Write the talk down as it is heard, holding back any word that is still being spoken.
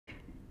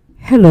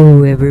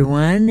Hello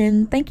everyone,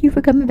 and thank you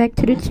for coming back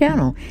to the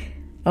channel.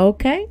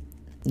 Okay,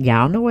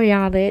 y'all know where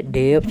y'all at.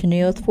 Deb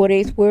Chanel's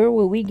 4Days World,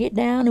 where we get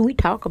down and we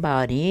talk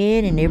about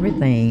it and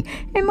everything,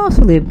 and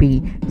mostly it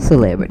be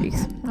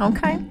celebrities.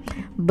 Okay,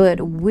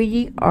 but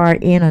we are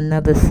in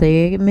another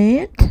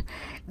segment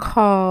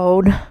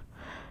called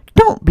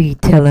Don't Be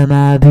Telling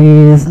My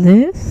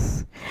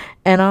Business.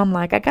 And I'm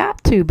like, I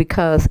got to,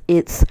 because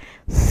it's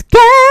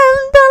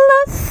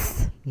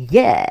scandalous.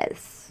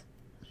 Yes,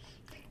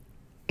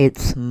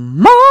 it's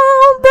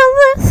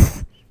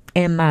marvelous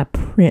in my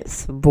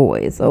Prince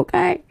voice,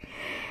 okay?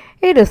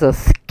 It is a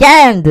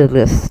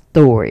scandalous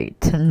story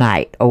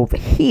tonight over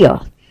here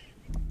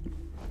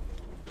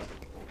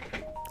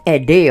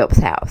at Deb's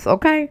house,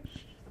 okay?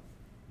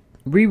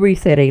 Riri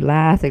said they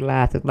lies,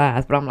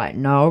 but I'm like,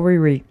 no,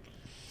 Riri,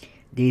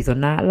 these are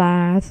not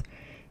lies.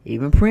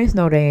 Even Prince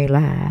know they ain't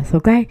lies,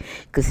 okay?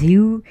 Because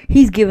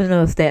he's giving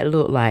us that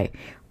look like,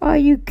 are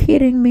you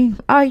kidding me?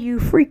 Are you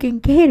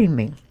freaking kidding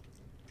me?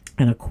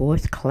 And of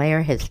course,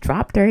 Claire has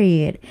dropped her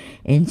head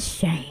in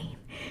shame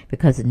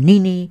because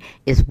Nene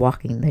is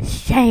walking the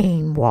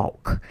shame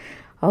walk.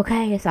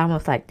 Okay, it's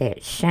almost like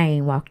that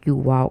shame walk you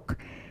walk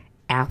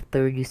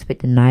after you spent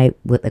the night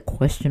with a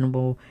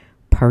questionable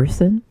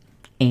person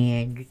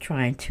and you're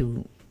trying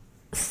to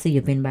see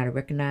if anybody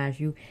recognize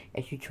you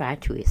as you try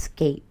to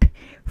escape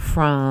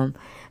from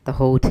the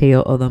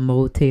hotel or the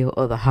motel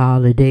or the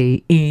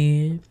Holiday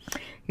Inn.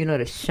 You know,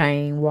 the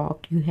shame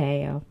walk you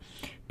have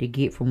to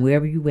get from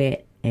wherever you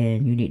at,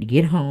 and you need to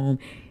get home,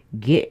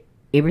 get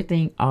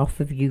everything off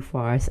of you as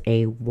far as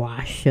a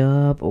wash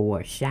up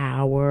or a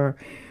shower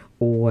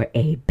or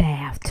a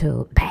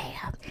bathtub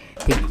bath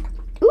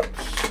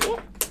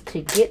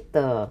to get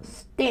the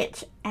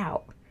stench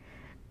out.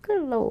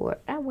 Good Lord,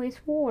 I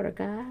waste water,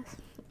 guys,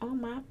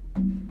 on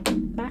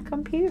my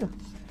computer.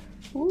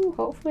 Ooh,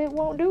 hopefully it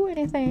won't do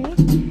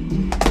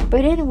anything.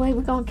 But anyway,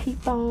 we're gonna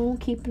keep on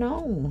keeping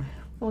on.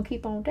 We're gonna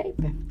keep on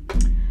taping.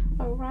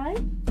 All right.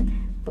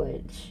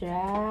 But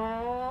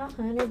child,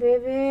 honey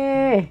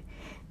baby,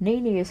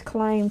 Nene is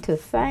claimed to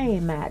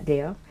fame out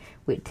there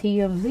with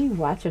TMZ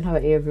watching her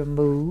every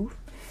move.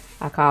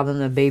 I call them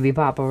the baby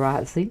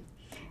paparazzi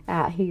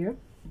out here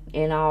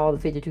in all the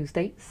 52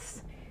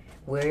 states.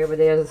 Wherever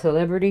there's a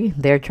celebrity,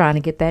 they're trying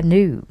to get that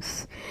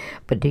news.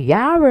 But do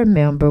y'all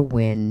remember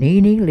when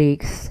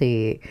neneleakes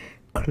said,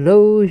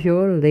 close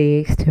your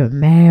legs to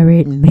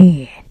married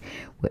men?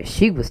 Well,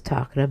 she was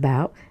talking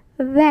about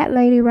that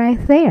lady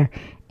right there.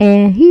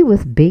 And he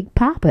was Big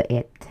Papa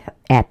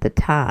at the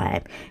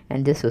time.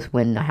 And this was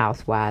when the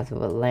Housewives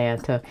of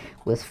Atlanta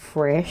was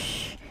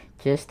fresh.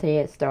 Just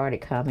had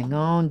started coming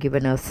on,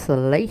 giving us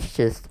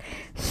salacious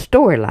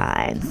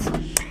storylines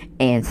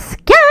and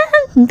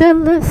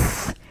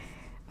scandalous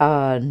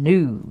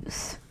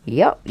news.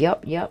 Yep.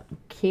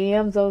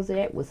 Kim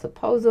Zolciak was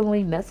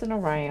supposedly messing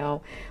around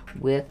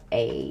with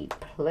a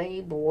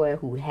playboy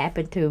who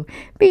happened to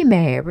be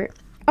married.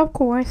 Of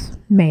course,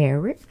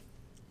 married.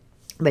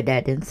 But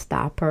that didn't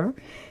stop her.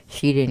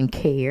 She didn't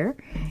care.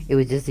 It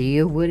was just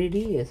what it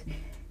is.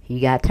 He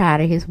got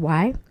tired of his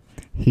wife.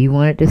 He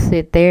wanted to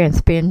sit there and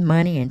spend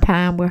money and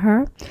time with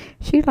her.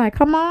 She's like,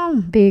 come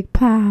on, Big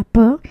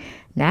Papa.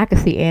 Now I can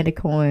see Andy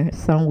Cohen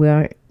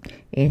somewhere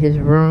in his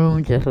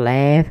room just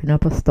laughing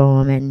up a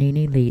storm at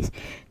neneleakes.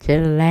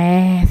 Just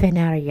laughing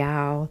at her,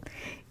 y'all.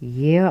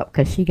 Yep,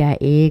 because she got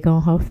egg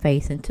on her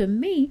face. And to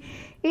me,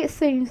 it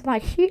seems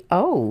like she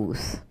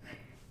owes.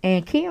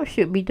 And Kim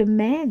should be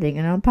demanding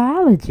an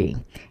apology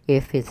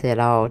if it's at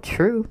all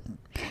true.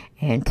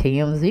 And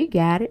TMZ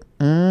got it.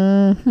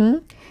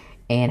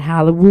 And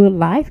Hollywood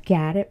Life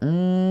got it.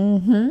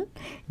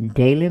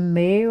 Daily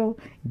Mail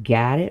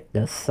got it.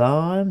 The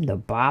Sun, the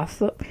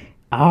Gossip,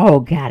 all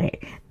got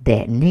it.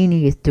 That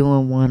Nene is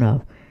doing one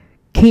of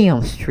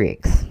Kim's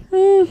tricks.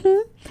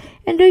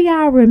 And do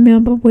y'all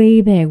remember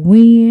way back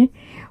when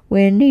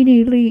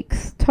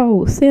neneleakes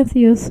told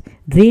Cynthia's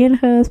then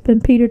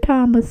husband, Peter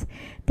Thomas,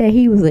 that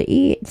he was an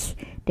itch,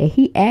 that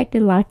he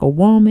acted like a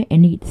woman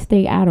and he'd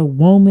stay out of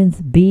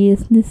women's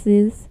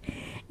businesses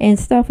and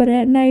stuff of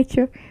that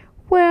nature?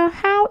 Well,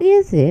 how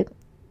is it,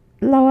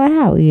 Lord,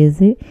 how is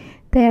it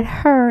that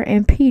her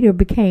and Peter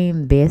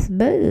became best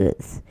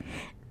buds,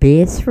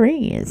 best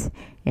friends,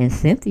 and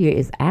Cynthia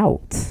is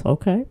out,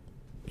 okay?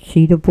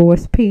 She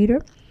divorced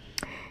Peter.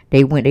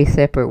 They went their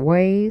separate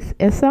ways,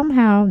 and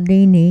somehow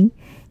Nene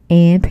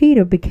and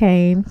Peter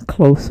became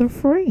closer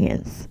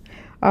friends,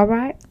 all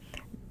right?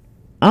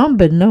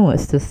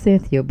 Unbeknownst to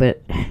Cynthia,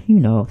 but you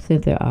know,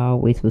 Cynthia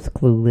always was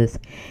clueless.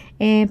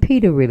 And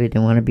Peter really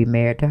didn't want to be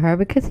married to her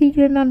because he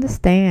didn't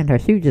understand her.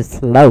 She was just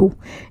slow,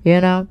 you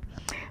know.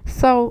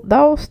 So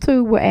those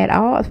two were at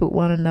odds with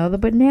one another,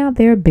 but now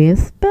they're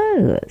best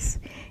buds.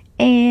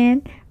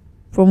 And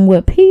from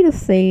what Peter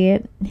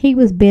said, he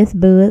was best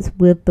buds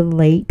with the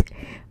late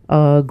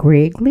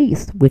Greg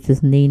Lease, which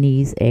is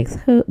Nene's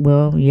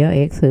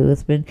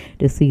ex-husband,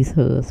 deceased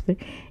husband.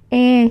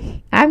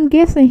 And I'm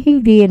guessing he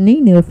did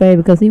Nene a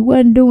favor because he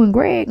wasn't doing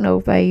Greg no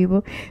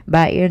favor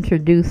by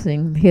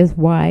introducing his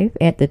wife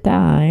at the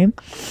time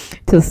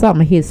to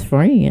some of his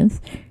friends.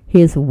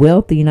 his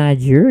wealthy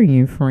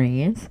Nigerian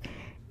friends.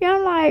 Yeah,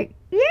 I'm like,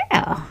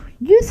 yeah.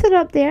 You sit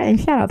up there and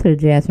shout out to the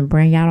Jasmine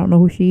brand. Y'all don't know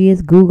who she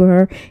is. Google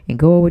her and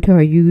go over to her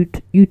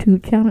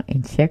YouTube channel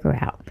and check her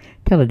out.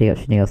 Tell her Dale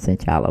Chanel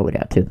sent y'all over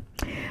there too.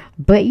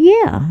 But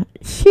yeah,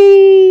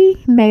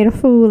 she made a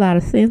fool out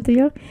of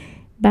Cynthia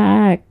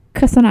by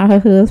cussing out her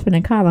husband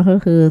and calling her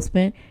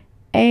husband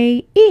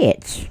a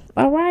itch.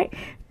 All right.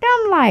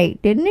 I'm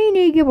like, did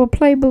Nene give a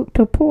playbook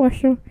to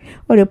Portia,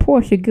 or did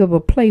Portia give a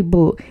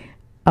playbook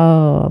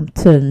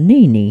to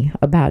Nene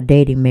about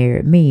dating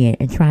married men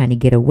and trying to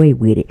get away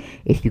with it?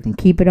 If you can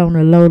keep it on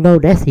the low,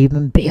 that's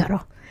even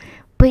better.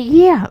 But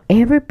yeah,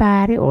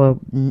 everybody, or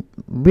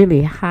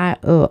really high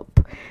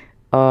up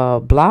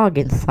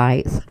blogging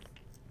sites,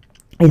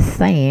 is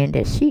saying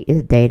that she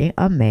is dating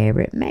a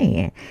married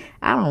man.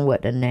 I don't know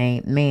what the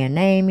man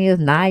name is,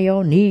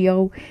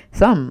 Neo,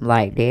 something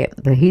like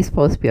that. But he's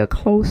supposed to be a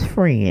close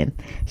friend.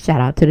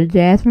 Shout out to the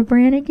Jasmine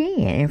brand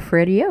again and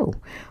Freddie O.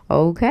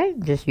 Okay,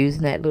 just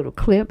using that little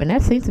clip, and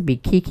that seems to be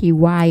Kiki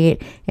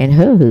Wyatt and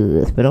her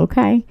husband.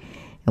 Okay,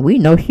 and we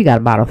know she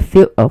got about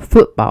a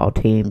football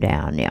team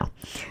down there.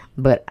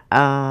 But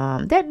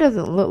that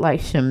doesn't look like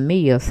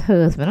Shamia's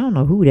husband. I don't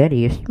know who that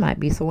is. She might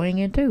be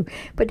swinging too.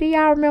 But do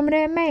y'all remember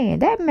that man?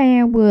 That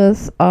man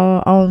was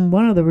on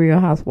one of the Real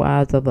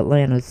Housewives of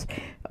Atlanta's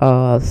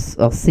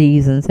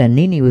seasons, and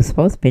Nene was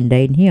supposed to be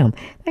dating him.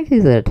 I think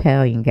he's an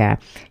Italian guy.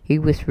 He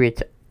was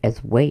rich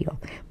as well,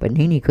 but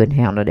Nene couldn't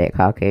handle that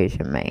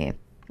Caucasian man.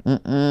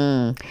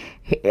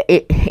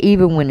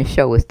 Even when the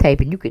show was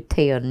taping, you could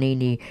tell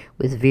Nene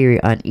was very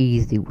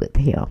uneasy with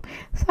him.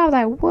 So I was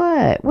like,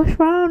 what's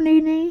wrong,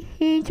 Nene?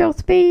 He ain't your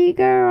speed,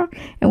 girl.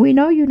 And we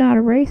know you're not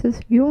a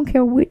racist. You don't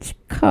care which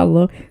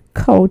color,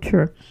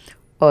 culture,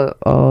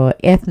 or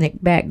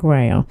ethnic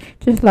background,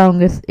 just as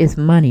long as it's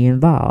money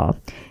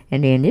involved.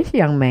 And then this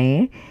young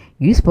man,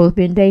 you supposed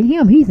to be dating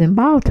him. He's in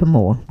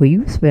Baltimore, where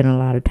you spent a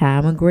lot of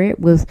time, and Greg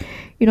was,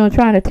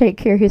 trying to take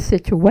care of his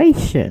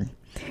situation.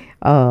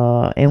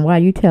 And while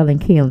you telling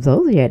Kim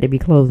Zolciak to be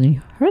closing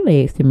her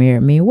legs to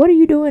marry me, what are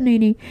you doing,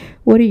 Nene?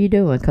 What are you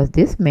doing? Because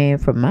this man,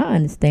 from my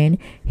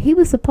understanding, he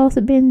was supposed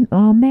to be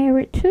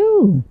married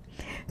too.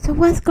 So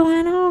what's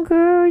going on,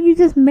 girl? You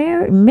just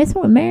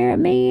messing with married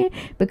men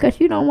because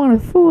you don't want a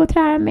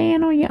full-time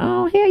man on your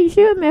own? Hell, you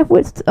should mess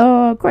with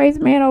crazy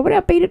man over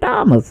there, Peter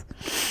Thomas.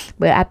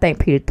 But I think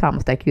Peter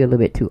Thomas think you're a little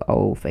bit too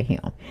old for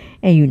him,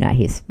 and you're not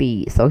his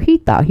speed. So he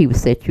thought he would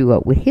set you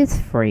up with his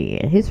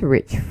friend, his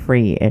rich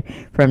friend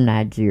from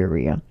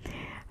Nigeria.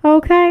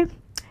 Okay.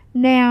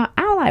 Now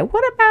I'm like,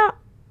 what about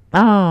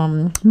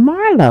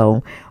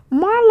Marlo?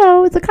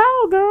 Marlo is a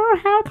call girl,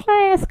 high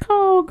class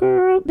call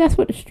girl. That's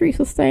what the streets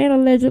are saying,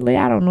 allegedly.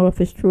 I don't know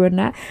if it's true or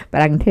not, but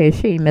I can tell you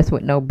she ain't messing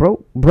with no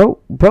broke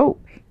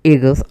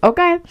eagles,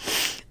 okay?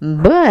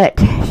 But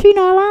she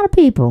know a lot of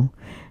people,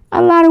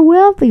 a lot of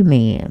wealthy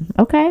men,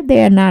 okay?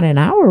 They're not in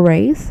our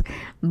race,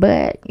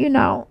 but,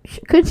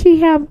 could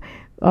she have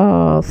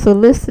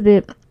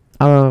solicited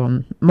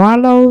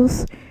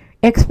Marlo's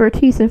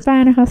expertise in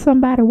finding her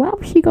somebody? Why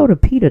would she go to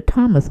Peter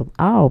Thomas of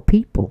all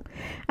people?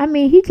 I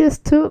mean, he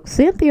just took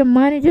Cynthia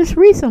money just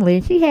recently,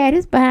 and she had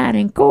his behind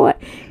in court,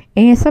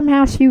 and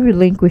somehow she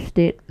relinquished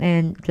it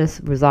and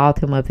just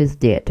resolved him of his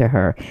debt to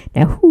her.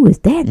 Now, who is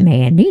that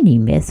man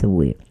Nene messing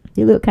with?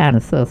 He look kind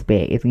of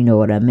suspect, if you know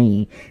what I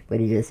mean, but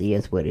it just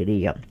is what it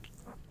is.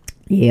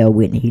 Yeah,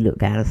 Whitney, he looked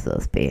kind of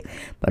suspect,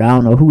 but I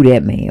don't know who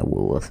that man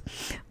was.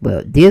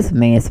 But this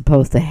man's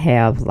supposed to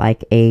have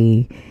like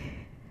a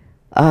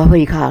what do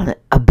you call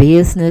it? A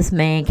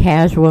businessman,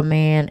 casual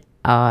man,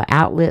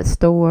 outlet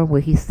store where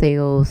he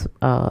sells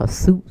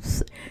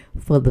suits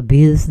for the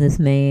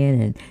businessman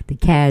and the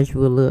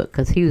casual look.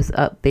 Because he was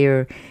up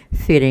there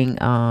fitting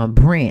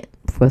Brent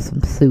for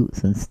some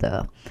suits and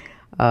stuff.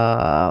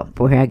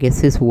 For I guess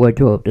his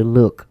wardrobe to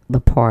look the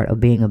part of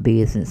being a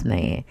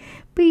businessman.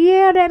 But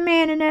yeah, that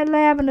man in that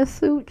lavender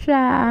suit,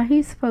 child,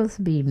 he's supposed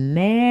to be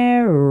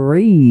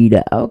married,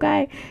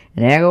 okay?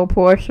 And there go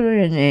Portia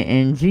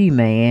and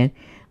G-Man.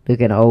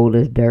 Looking old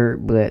as dirt,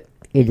 but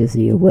it just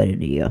is what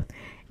it is.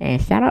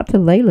 And shout out to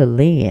Layla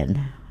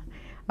Lynn.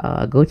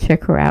 Go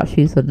check her out.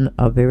 She's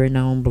a very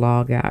known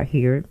blogger out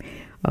here.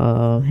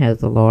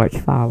 Has a large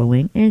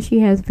following, and she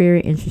has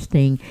very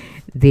interesting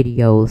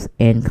videos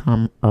and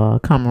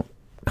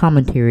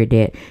commentary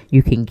that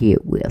you can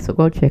get with. So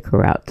go check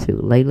her out too,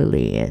 Layla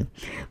Lynn.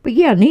 But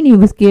yeah, Nene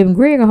was giving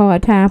Greg a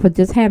hard time for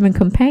just having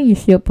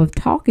companionship of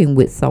talking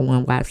with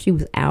someone while she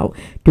was out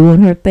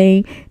doing her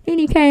thing.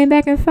 Nene came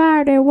back and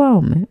fired that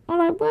woman. I'm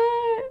like,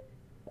 what?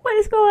 What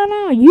is going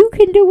on? You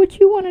can do what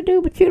you want to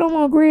do, but you don't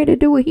want Greg to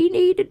do what he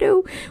need to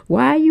do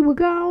while you were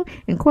gone.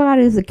 And quiet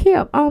as a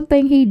kept. I don't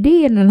think he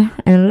did and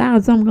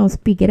allowed someone going to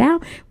speak it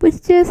out. But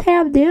just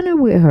have dinner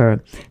with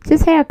her.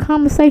 Just have a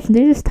conversation.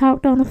 They just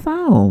talked on the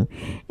phone.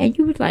 And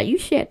you was like, you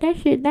shut that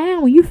shit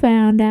down when you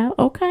found out.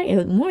 Okay.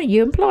 And one of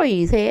your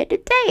employees had to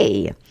tell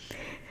you.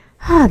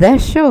 That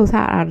shows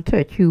how out of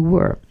touch you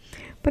were.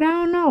 But I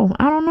don't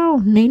know.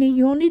 Nene,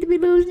 you don't need to be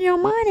losing your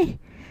money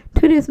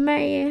to this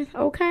man.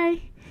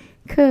 Okay.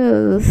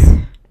 Because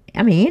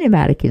I mean,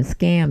 anybody can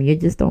scam you.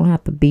 It just don't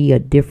have to be a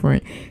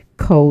different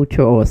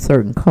culture or a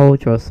certain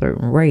culture or a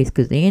certain race,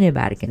 because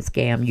anybody can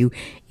scam you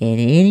in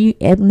any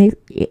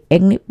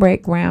ethnic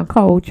background,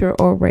 culture,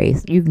 or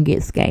race. You can get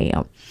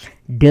scammed.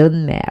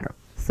 Doesn't matter.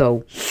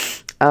 So,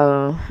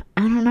 I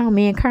don't know,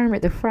 me and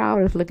Kermit the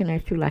Frog is looking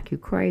at you like you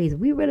crazy.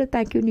 We really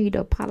think you need to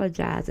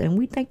apologize, and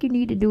we think you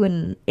need to do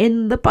it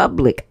in the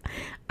public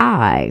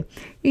eye.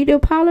 You need to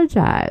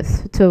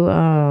apologize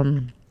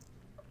to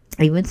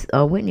even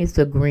witness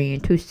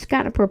agreeing to. She's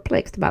kind of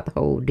perplexed about the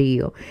whole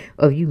deal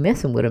of you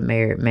messing with a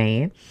married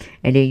man,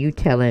 and then you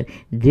telling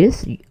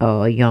this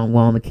young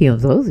woman, Kim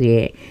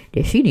Zolciak,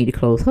 that she need to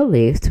close her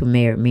legs to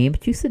married men,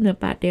 but you sitting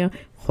up out there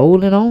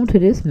holding on to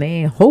this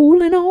man,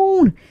 holding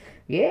on.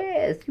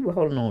 Yes, you were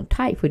holding on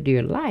tight for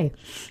dear life.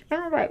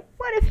 And I'm like,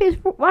 what if his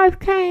wife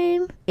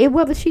came, and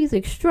whether she's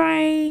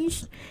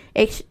estranged,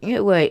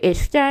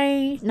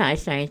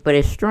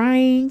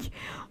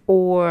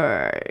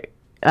 or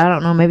I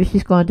don't know, maybe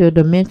she's going through a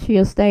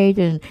dementia stage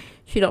and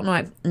she don't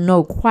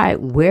know quite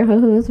where her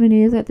husband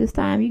is at this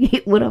time. You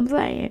get what I'm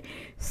saying?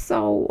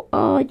 So,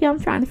 yeah, I'm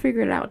trying to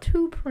figure it out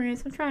too,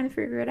 Prince. I'm trying to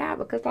figure it out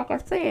because, like I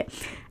said,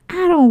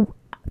 I don't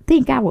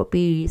think I would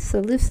be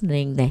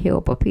soliciting the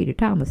help of Peter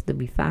Thomas to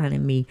be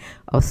finding me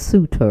a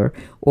suitor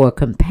or a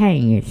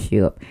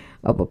companionship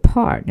of a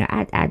partner.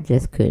 I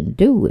just couldn't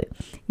do it.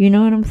 You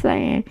know what I'm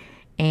saying?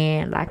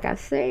 And like I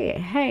said,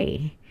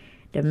 hey,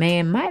 the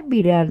man might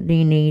be there,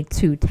 Nene,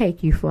 to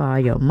take you for all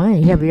your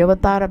money. Have you ever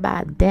thought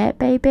about that,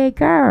 baby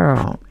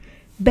girl?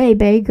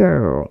 Baby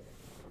girl.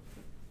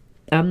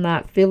 I'm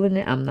not feeling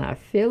it. I'm not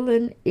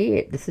feeling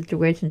it. The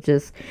situation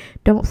just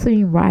don't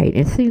seem right.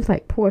 It seems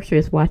like Porsha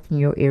is watching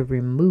your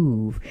every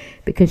move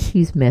because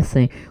she's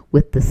messing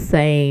with the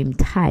same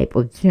type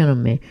of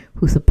gentleman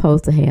who's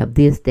supposed to have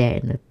this,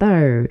 that, and the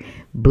third.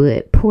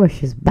 But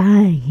Porsha's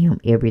buying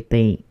him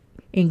everything,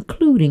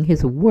 including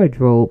his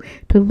wardrobe,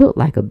 to look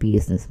like a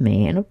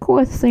businessman. Of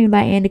course, it seems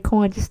like Andy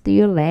Cohen just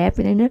still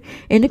laughing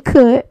in the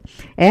cut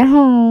at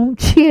home,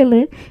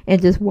 chilling,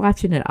 and just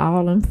watching it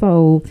all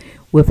unfold,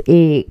 with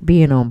egg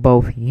being on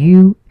both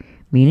you,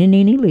 meaning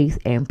neneleakes,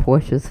 and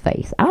Porsha's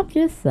face. I'm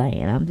just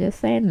saying,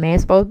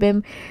 man's supposed to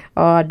be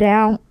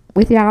down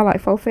with y'all like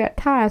four fat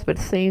tires, but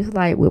it seems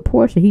like with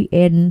Porsha, he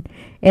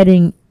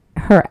editing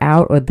her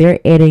out, or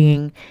they're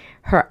editing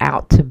her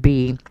out to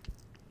be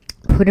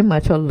pretty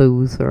much a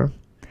loser,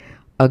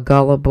 a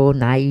gullible,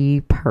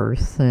 naive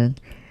person.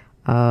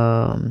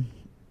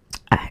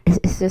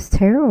 It's just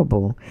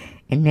terrible.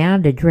 And now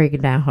they're dragging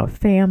down her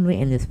family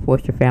in this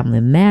Porsha Family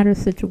Matters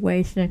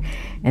situation,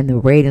 and the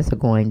ratings are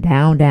going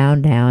down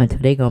until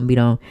they're gonna be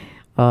done.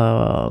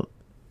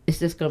 It's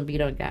just gonna be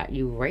done, got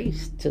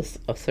erased to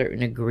a certain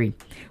degree,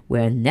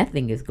 where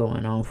nothing is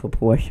going on for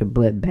Porsha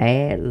but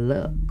bad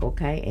luck,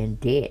 okay, and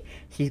debt.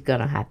 She's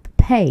gonna have to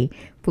pay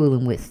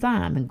fooling with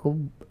Simon.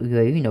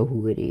 You know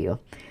who it is.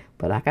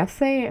 But like I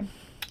said,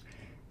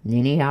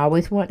 Nene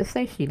always wanted to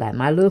say she like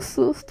my little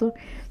sister.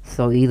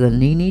 So either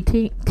Nene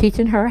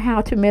teaching her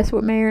how to mess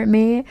with married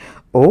men,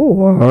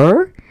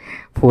 or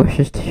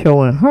Porsha's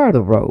showing her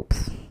the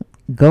ropes.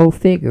 Go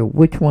figure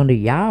which one do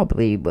y'all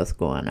believe what's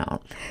going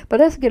on. But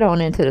let's get on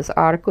into this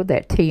article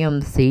that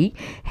TMZ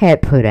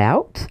had put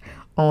out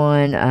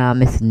on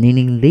Miss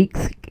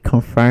neneleakes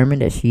confirming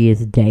that she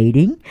is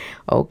dating.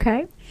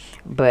 Okay.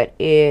 But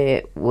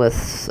it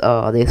was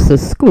this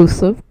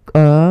exclusive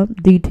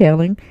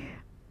detailing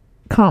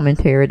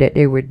commentary that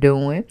they were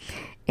doing.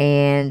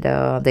 And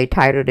they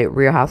titled it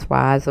Real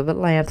Housewives of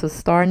Atlanta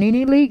star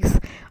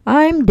neneleakes,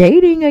 I'm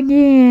dating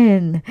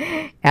again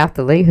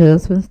after late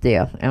husband's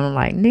death. And I'm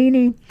like,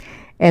 Nene,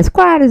 as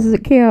quiet as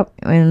it kept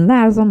and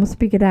loud as I'm going to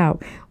speak it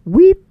out,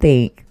 we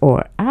think,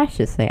 or I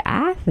should say,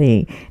 I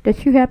think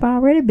that you have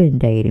already been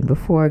dating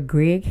before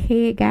Greg's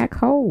head got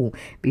cold,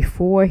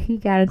 before he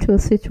got into a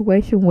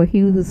situation where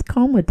he was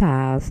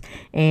comatized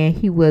and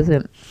he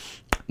wasn't,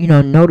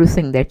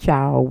 noticing that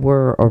y'all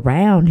were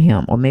around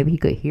him, or maybe he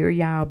could hear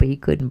y'all, but he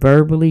couldn't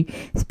verbally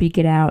speak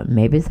it out.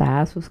 Maybe his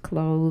eyes was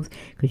closed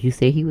because you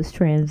said he was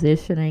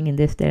transitioning and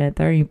this, that, and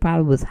third. He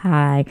probably was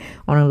high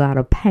on a lot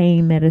of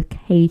pain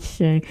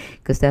medication,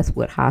 because that's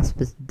what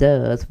hospice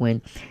does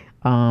when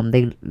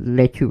they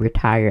let you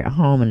retire at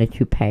home and let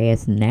you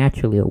pass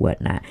naturally or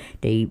whatnot.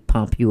 They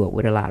pump you up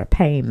with a lot of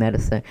pain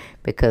medicine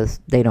because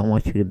they don't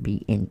want you to be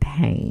in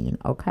pain,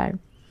 okay,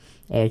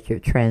 as you're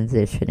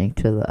transitioning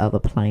to the other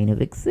plane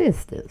of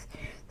existence.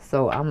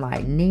 So I'm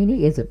like, Nene,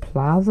 is it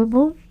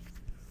plausible?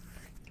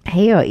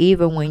 Hell,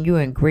 even when you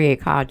and Greg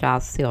called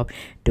yourself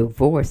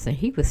divorcing,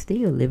 he was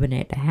still living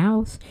at the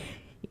house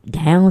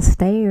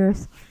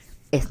downstairs.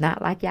 It's not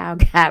like y'all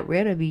got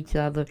rid of each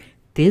other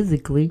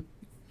physically.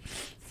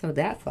 So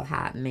that's a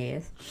hot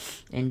mess.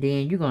 And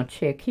then you're going to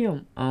check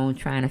him on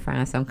trying to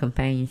find some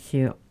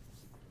companionship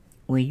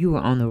when you were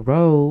on the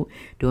road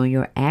doing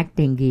your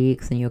acting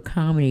gigs and your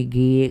comedy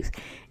gigs,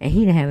 and he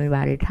didn't have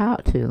anybody to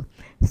talk to.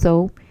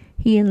 So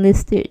he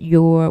enlisted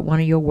one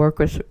of your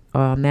workers,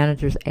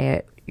 managers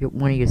at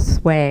one of your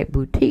swag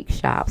boutique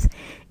shops,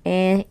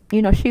 and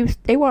they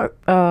weren't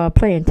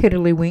playing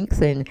tiddlywinks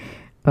and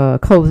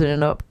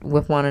cozying up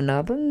with one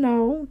another.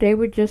 No, they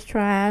were just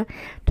trying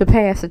to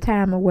pass the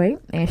time away,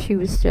 and she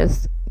was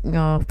just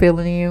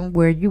filling in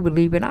where you were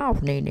leaving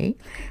off, Nene,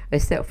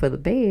 except for the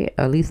bed.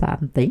 At least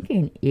I'm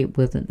thinking it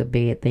wasn't the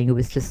bed thing. It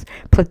was just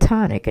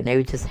platonic, and they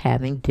were just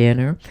having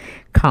dinner,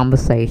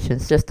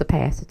 conversations, just to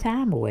pass the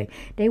time away.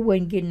 They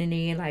wasn't getting it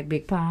in like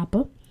Big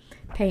Papa,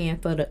 paying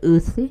for the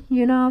ussy.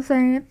 You know what I'm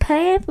saying?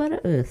 Paying for the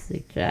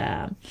ussy,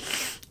 child.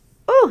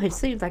 Oh, it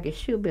seems like it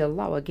should be a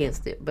law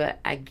against it, but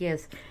I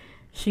guess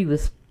she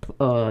was.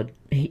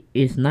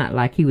 It's not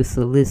like he was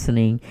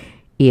soliciting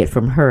it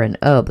from her and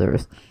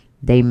others.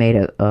 They made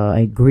a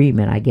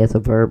agreement, I guess, a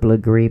verbal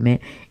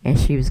agreement, and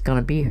she was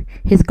gonna be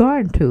his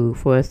garden tool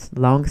for as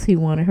long as he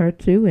wanted her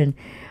to,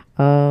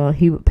 and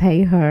he would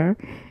pay her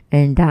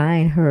and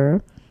dine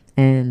her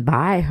and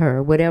buy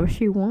her whatever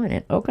she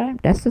wanted. Okay,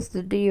 that's just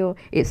the deal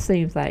it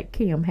seems like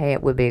Kim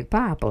had with Big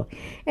Papa,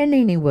 and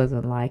Nene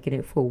wasn't liking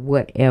it for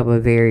whatever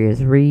various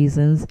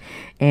reasons,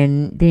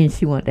 and then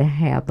she wanted to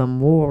have the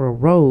moral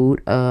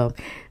road of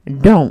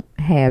don't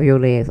have your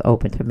legs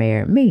open to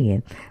married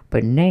men,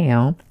 but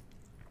now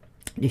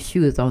the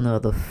shoe is on the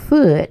other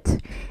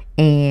foot,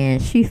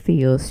 and she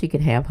feels she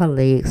can have her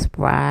legs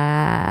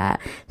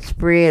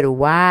spread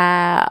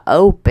wide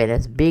open,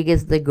 as big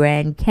as the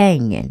Grand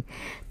Canyon,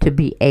 to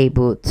be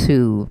able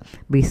to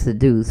be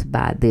seduced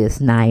by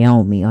this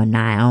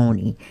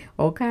Nene.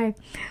 Okay?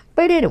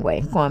 But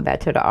anyway, going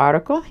back to the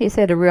article, he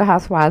said the Real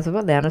Housewives of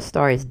Atlanta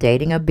star is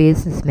dating a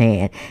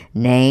businessman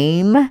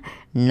named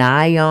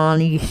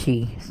Nene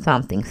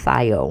something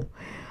Sayo.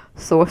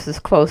 Sources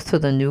close to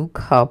the new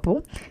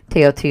couple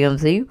tell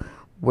TMZ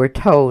were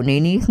told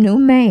Nene's new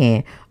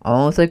man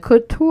owns a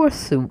couture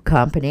suit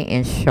company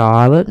in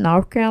Charlotte,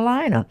 North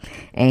Carolina,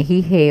 and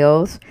he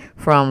hails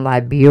from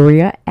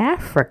Liberia,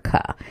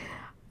 Africa.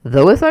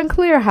 Though it's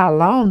unclear how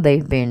long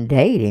they've been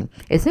dating,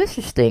 it's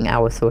interesting,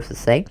 our sources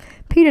say.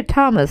 Peter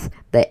Thomas,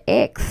 the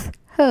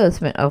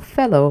ex-husband of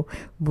fellow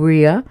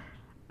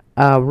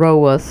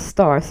RHOA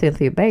star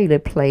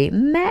cynthiabailey, played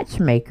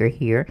matchmaker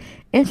here,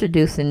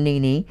 introducing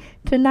Nene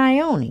to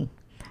Nene.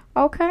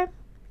 Okay,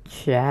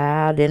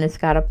 child. Then it's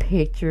got a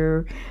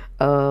picture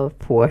of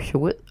Portia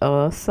with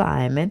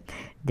Simon.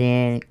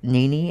 Then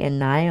Nene and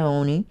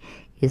Nene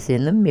is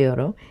in the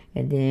middle,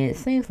 and then it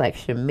seems like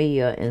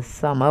Shamia and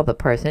some other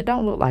person. It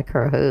don't look like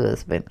her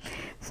husband,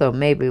 so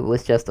maybe it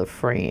was just a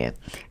friend,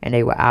 and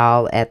they were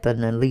all at the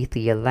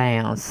Neneleakes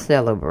lounge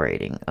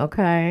celebrating.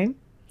 Okay.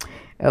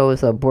 It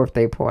was a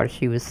birthday party.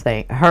 She was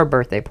saying her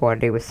birthday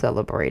party they were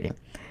celebrating.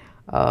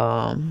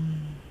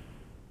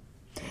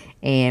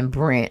 And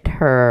Brent,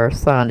 her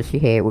son that she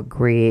had with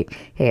Greg,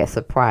 had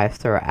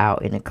surprised her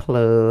out in a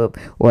club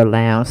or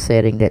lounge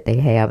setting that they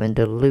have in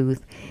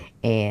Duluth.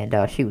 And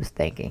she was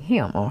thanking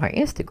him on her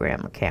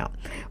Instagram account.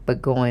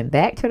 But going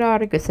back to the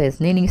article, it says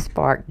Nene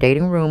sparked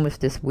dating rumors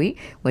this week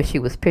when she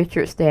was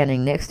pictured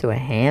standing next to a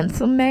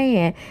handsome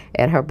man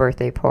at her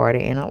birthday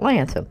party in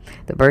Atlanta.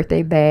 The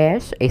birthday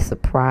bash, a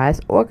surprise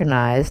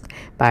organized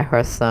by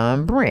her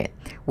son Brent,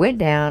 went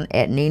down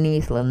at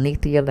Nene's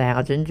Neneleakes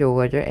Lounge in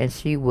Georgia, and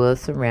she was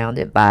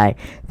surrounded by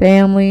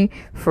family,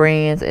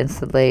 friends, and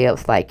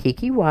celebs like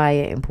Kiki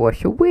Wyatt and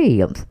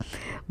Porshawilliams.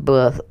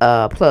 But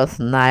plus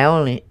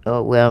Nene,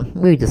 well,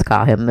 we just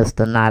call him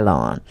Mr.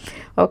 Nylon.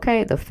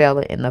 Okay, the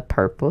fella in the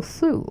purple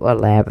suit or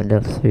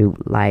lavender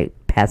suit, like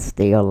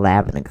pastel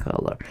lavender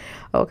color.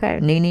 Okay,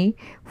 Nene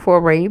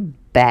foray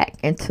back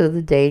into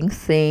the dating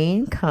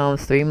scene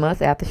comes 3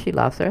 months after she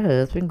lost her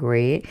husband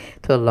Greg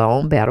to a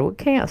long battle with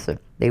cancer.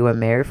 They were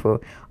married for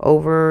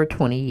over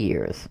 20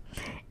 years.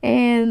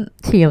 And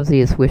TMZ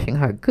is wishing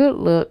her good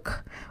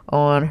luck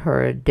on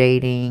her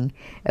dating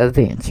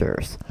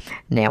adventures.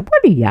 Now,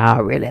 what do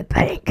y'all really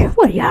think?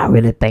 What do y'all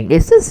really think?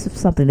 Is this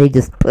something they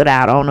just put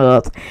out on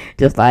us?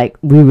 Just like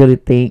we really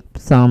think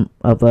some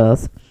of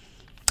us.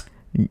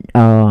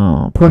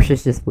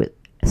 Portia's just with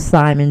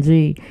Simon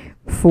G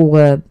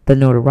for the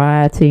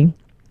notoriety,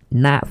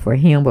 not for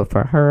him, but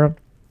for her,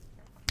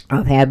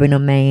 of having a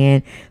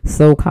man,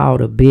 so-called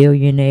a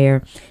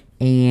billionaire,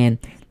 and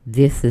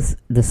this is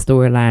the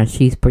storyline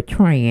she's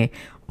portraying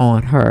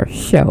on her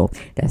show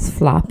that's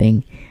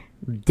flopping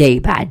day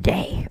by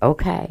day.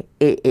 Okay,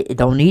 it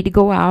don't need to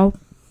go out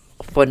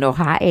for no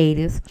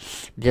hiatus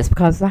just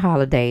because of the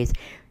holidays.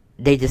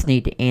 They just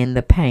need to end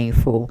the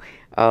painful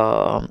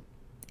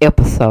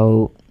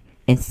episode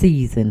and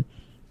season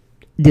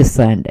this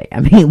Sunday. I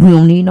mean, we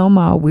don't need no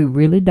more. We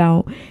really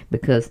don't,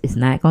 because it's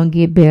not gonna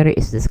get better.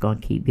 It's just gonna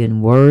keep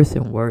getting worse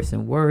and worse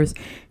and worse.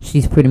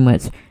 She's pretty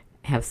much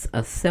have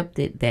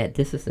accepted that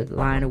this is a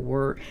line of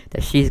work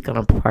that she's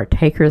gonna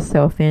partake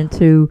herself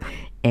into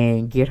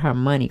and get her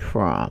money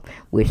from,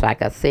 which,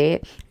 like I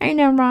said, ain't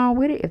nothing wrong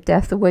with it. If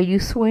that's the way you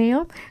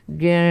swim,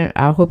 then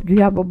I hope you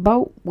have a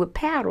boat with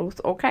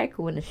paddles. Okay, 'cause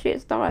when the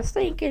shit starts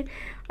sinking,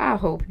 I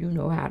hope you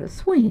know how to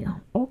swim.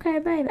 Okay,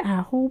 baby,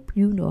 I hope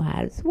you know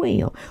how to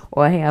swim,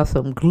 or have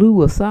some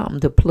glue or something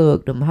to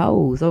plug them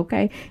holes.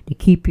 Okay, to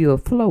keep you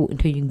afloat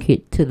until you can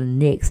get to the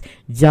next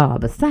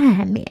job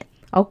assignment.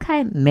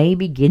 Okay,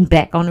 maybe getting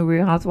back on the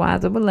Real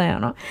Housewives of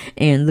Atlanta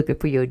and looking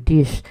for your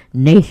Dish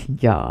Nation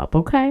job.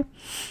 Okay,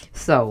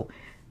 so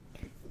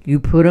you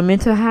put them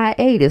into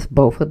hiatus,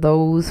 both of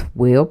those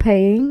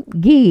well-paying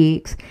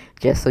gigs,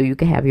 just so you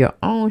can have your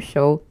own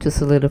show to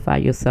solidify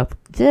yourself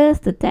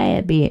just a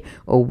tad bit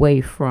away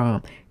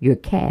from your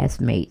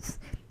castmates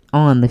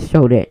on the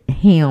show that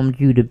helmed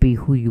you to be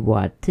who you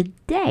are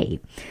today.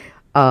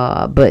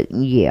 But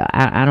yeah,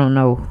 I don't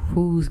know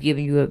who's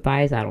giving you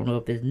advice. I don't know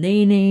if it's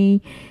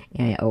Nene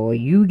or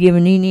you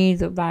giving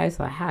Nene's advice,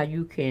 or how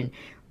you can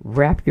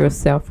wrap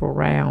yourself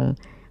around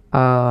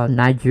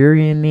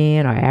Nigerian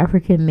men or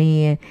African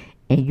men,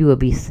 and you will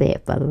be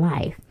set for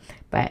life.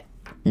 But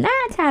 9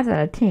 times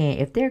out of 10,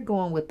 if they're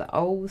going with the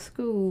old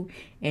school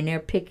and they're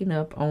picking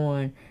up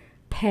on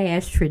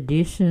past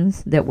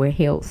traditions that were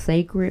held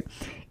sacred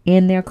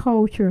in their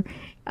culture,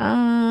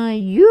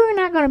 you're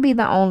not going to be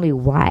the only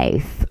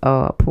wife,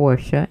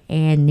 Portia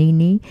and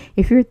Nene.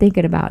 If you're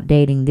thinking about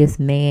dating this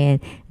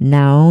man,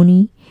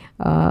 Nene,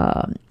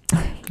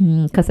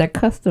 because their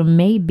custom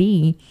may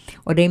be,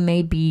 or they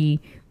may be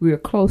real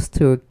close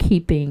to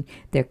keeping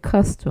their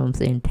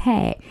customs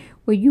intact,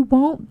 where you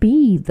won't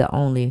be the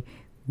only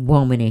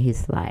woman in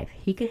his life.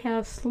 He could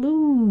have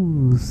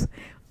slews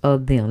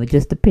of them. It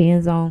just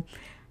depends on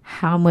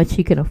how much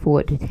he can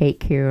afford to take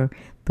care of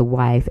the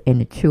wife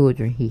and the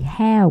children he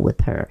had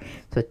with her.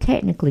 So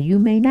technically, you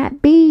may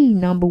not be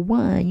number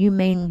 1. You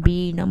may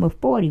be number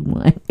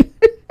 41.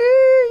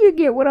 You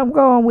get what I'm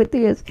going with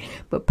this.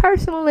 But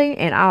personally,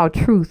 and all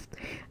truth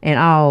and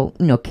all,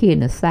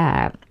 kidding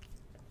aside,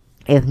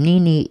 if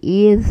Nene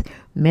is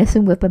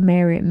messing with a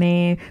married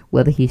man,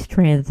 whether he's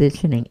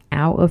transitioning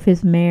out of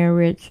his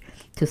marriage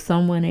to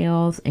someone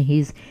else, and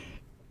he's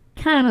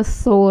kind of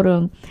sort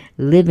of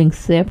living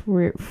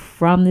separate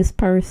from this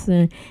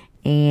person,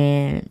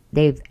 and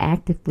they've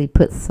actively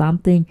put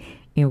something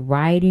in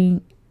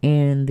writing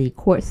in the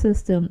court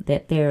system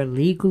that they're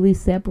legally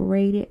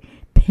separated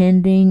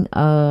pending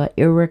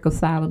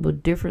irreconcilable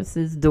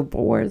differences,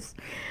 divorce,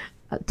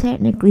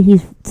 technically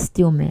he's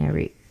still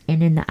married.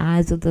 And in the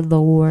eyes of the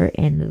Lord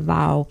and the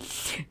law,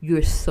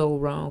 you're so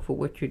wrong for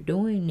what you're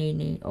doing,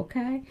 Nene,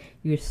 okay?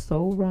 You're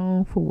so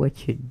wrong for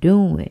what you're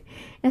doing.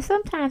 And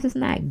sometimes it's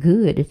not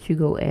good that you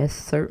go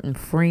ask certain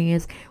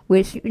friends,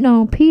 which,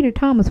 Peter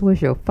Thomas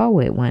was your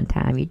foe at one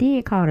time. You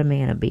did call the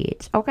man a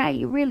bitch, okay?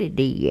 You really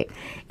did.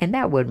 And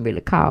that wasn't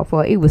really called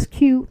for. It was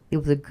cute. It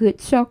was a good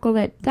chuckle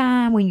at the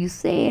time when you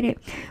said it.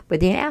 But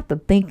then after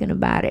thinking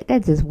about it,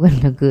 that just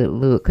wasn't a good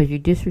look, because you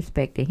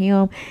disrespected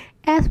him,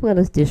 as well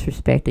as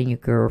disrespecting your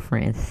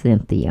girlfriend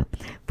Cynthia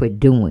for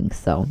doing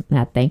so. And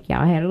I think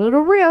y'all had a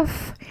little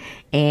riff,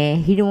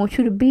 and he didn't want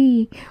you to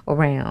be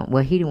around.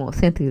 Well, he didn't want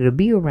Cynthia to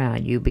be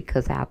around you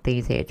because how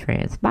things had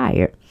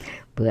transpired.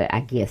 But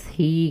I guess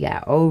he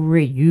got over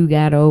it, you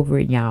got over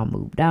it, y'all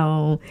moved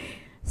on.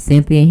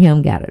 Cynthia and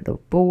him got a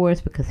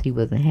divorce because he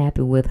wasn't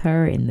happy with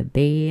her in the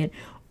bed,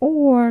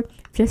 or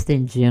just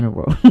in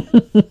general.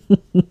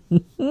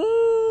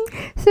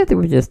 Cynthia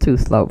was just too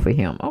slow for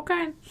him,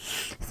 okay?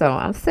 So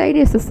I'm saying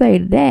this to say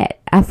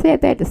that. I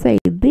said that to say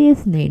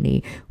this,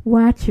 Nene.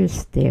 Watch your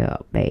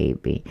step,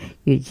 baby.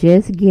 You're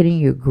just getting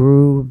your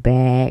groove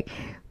back.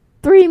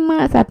 3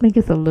 months, I think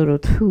it's a little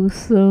too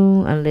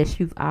soon, unless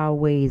you've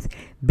always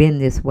been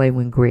this way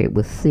when Greg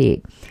was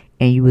sick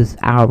and you was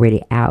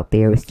already out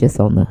there. It's just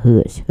on the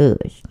hush,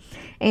 hush.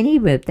 And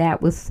even if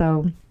that was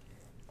so,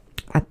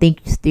 I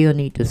think you still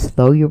need to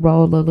slow your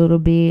roll a little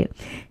bit.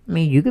 I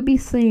mean, you could be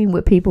seen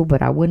with people,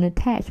 but I wouldn't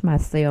attach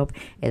myself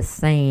as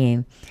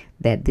saying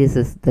that this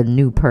is the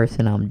new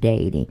person I'm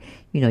dating.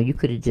 You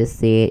could have just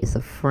said it's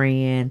a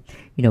friend.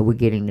 We're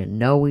getting to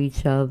know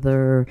each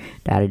other.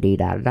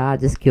 Da-da-dee-da-da-da.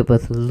 Just give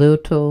us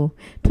little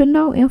to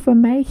no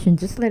information.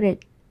 Just let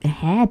it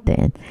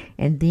happen.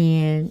 And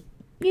then,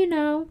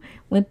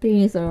 when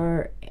things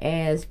are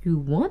as you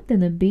want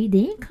them to be,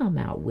 then come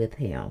out with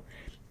him.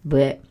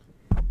 But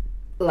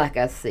like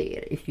I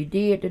said, if you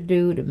did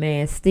the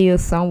man still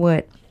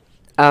somewhat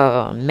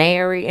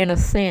married in a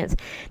sense,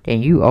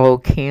 then you owe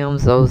Kim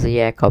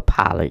Zolciak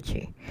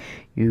apology.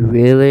 You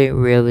really,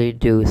 really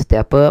do.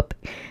 Step up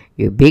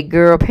your big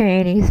girl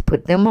panties,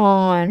 put them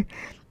on,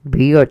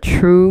 be a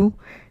true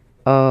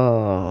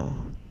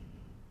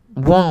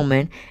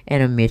woman,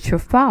 and admit your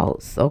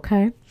faults,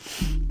 okay?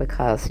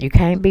 Because you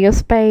can't be a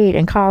spade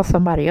and call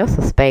somebody else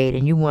a spade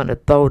and you want to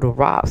throw the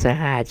rocks and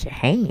hide your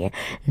hand.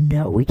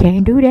 No, we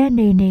can't do that,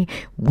 Nene.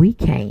 We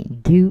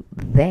can't do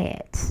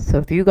that. So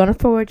if you're going to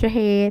throw at your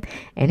head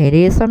and it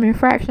is some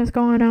infractions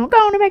going on, go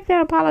on and make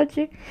that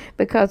apology.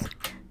 Because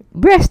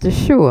rest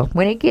assured,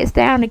 when it gets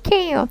down to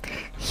Kim,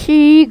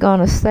 she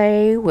gonna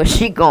say what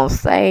she gonna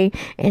say,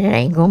 and it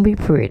ain't gonna be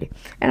pretty.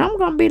 And I'm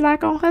gonna be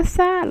like on her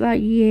side,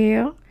 like,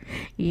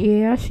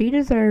 yeah, she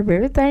deserves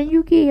everything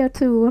you give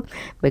to her,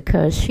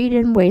 because she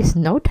didn't waste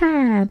no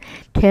time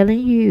telling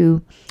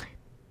you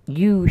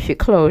should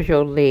close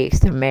your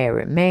legs to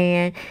married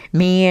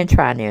men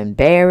trying to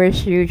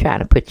embarrass you, trying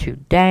to put you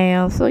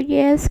down. So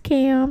yes,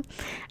 Kim,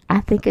 I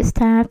think it's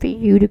time for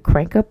you to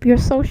crank up your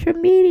social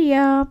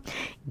media.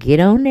 Get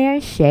on there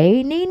and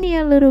shade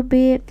Nene a little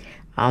bit.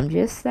 I'm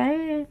just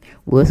saying,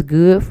 what's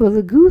good for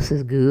the goose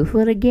is good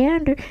for the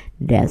gander.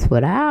 That's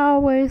what I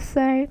always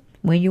say.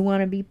 When you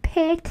want to be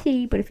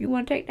petty, but if you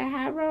want to take the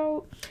high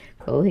road,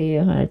 go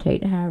ahead, honey,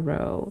 take the high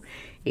road.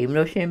 Even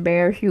though she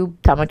embarrassed you,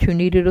 talking about you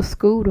needed a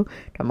scooter,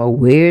 talking about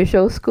where's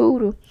your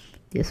scooter,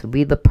 this would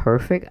be the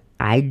perfect,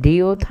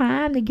 ideal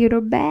time to get her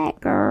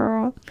back,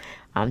 girl.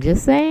 I'm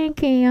just saying,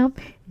 Kim,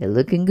 you're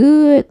looking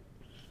good.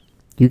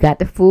 You got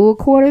the full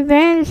court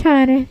advantage,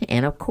 honey.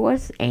 And, of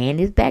course,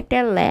 Andy's back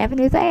there laughing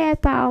his ass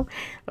off.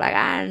 Like,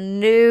 I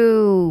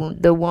knew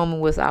the woman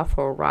was off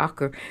her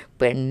rocker.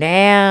 But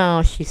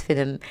now she's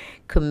finna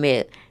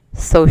commit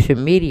social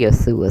media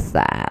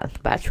suicide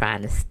by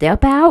trying to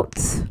step out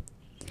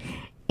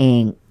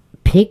and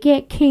pick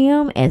at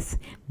Kim as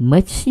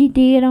much she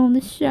did on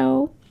the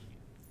show.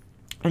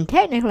 And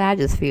technically, I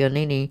just feel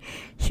Nene,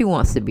 she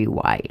wants to be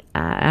white.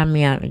 I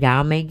mean,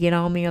 y'all may get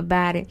on me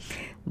about it,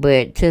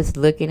 but just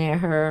looking at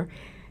her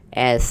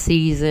as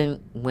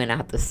season went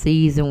after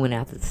season,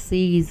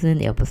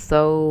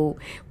 episode,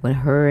 when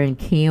her and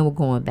Kim were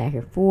going back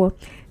and forth,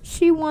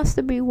 she wants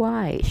to be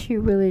white. She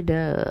really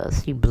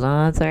does. She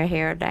blondes her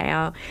hair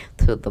down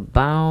to the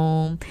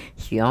bone.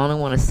 She only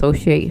want to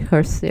associate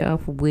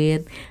herself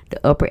with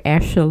the upper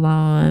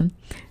echelon.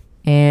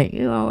 And,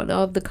 you know,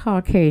 of the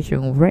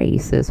Caucasian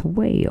race as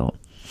well.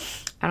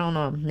 I don't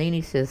know.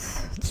 Nene's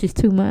just, she's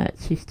too much.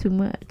 She's too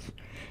much.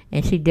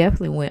 And she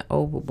definitely went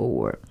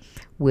overboard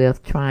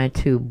with trying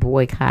to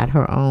boycott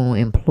her own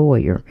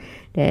employer.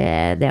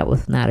 That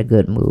was not a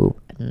good move.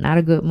 Not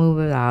a good move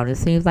at all. It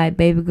seems like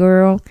baby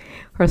girl,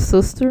 her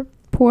sister,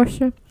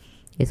 Portia,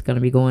 is going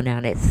to be going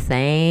down that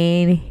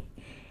same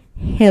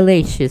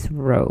hellacious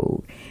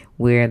road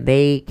where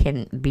they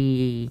can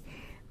be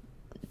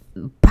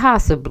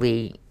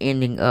possibly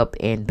ending up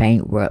in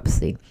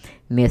bankruptcy,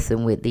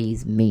 messing with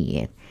these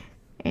men.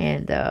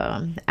 And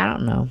I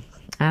don't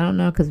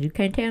know, because you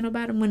can't tell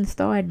nobody when to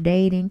start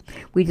dating.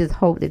 We just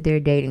hope that they're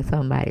dating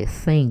somebody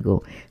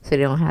single, so they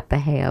don't have to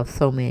have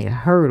so many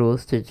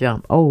hurdles to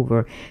jump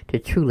over to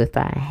truly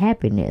find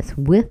happiness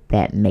with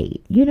that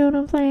mate. You know what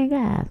I'm saying,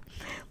 guys?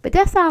 But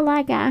that's all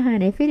I got,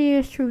 honey. If it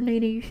is true,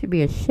 Nene, you should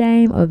be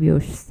ashamed of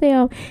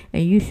yourself,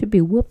 and you should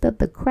be whooped up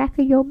the crack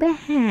of your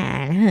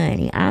behind,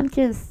 honey. I'm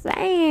just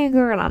saying,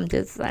 girl. I'm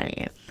just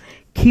saying.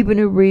 Keeping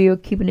it real,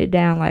 keeping it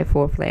down like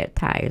 4 flat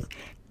tires.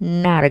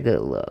 Not a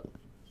good look.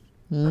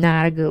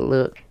 Not a good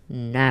look.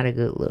 Not a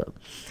good look.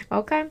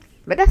 Okay?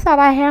 But that's all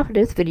I have for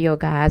this video,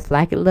 guys.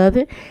 Like it, love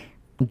it.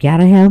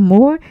 Gotta have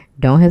more.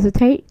 Don't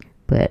hesitate.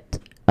 But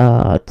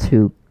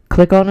to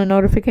click on the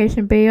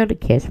notification bell to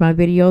catch my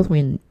videos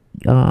when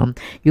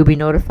you'll be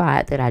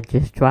notified that I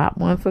just dropped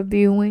one for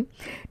viewing.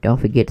 Don't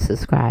forget to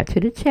subscribe to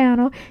the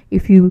channel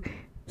if you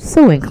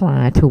so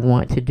inclined to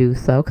want to do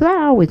so, because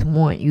I always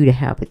want you to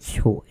have a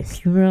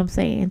choice. You know what I'm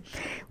saying?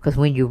 Because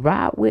when you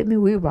rock with me,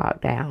 we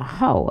rock down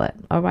hard.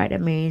 All right,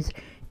 that means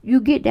you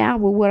get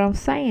down with what I'm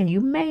saying.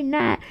 You may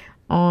not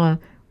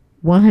on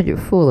 100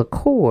 full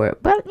accord,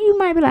 but you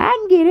might be like, I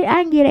can get it.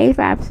 I can get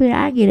 85%.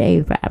 I can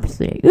get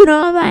 85%. You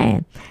know what I'm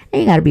saying?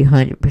 Ain't got to be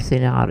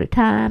 100% all the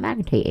time. I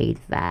can take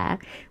 85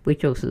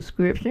 with your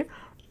subscription.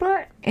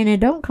 But, and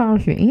it don't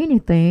cost you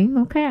anything,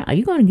 okay?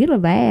 You're going to get a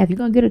laugh. You're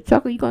going to get a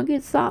chuckle. You're going to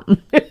get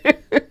something.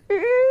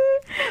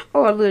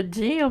 Or a little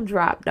gem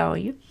dropped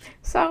on you.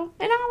 So,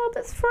 and all of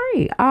it's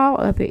free. All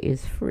of it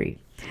is free.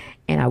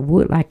 And I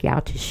would like y'all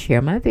to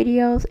share my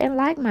videos and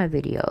like my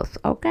videos,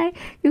 okay?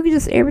 You can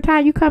just, every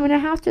time you come in the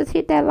house, just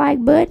hit that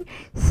like button.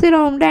 Sit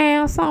on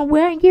down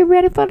somewhere and get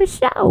ready for the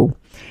show.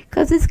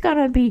 Because it's going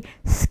to be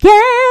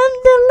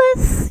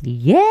scandalous.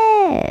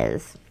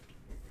 Yes.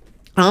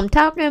 I'm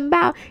talking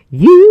about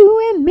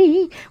you and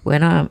me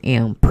when I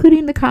am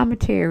putting the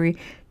commentary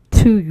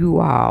to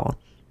you all.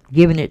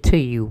 Giving it to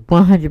you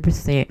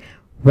 100%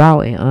 raw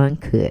and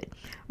uncut.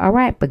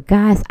 Alright, but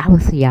guys, I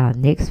will see y'all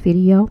next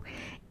video.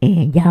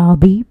 And y'all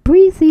be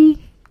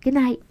breezy. Good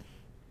night.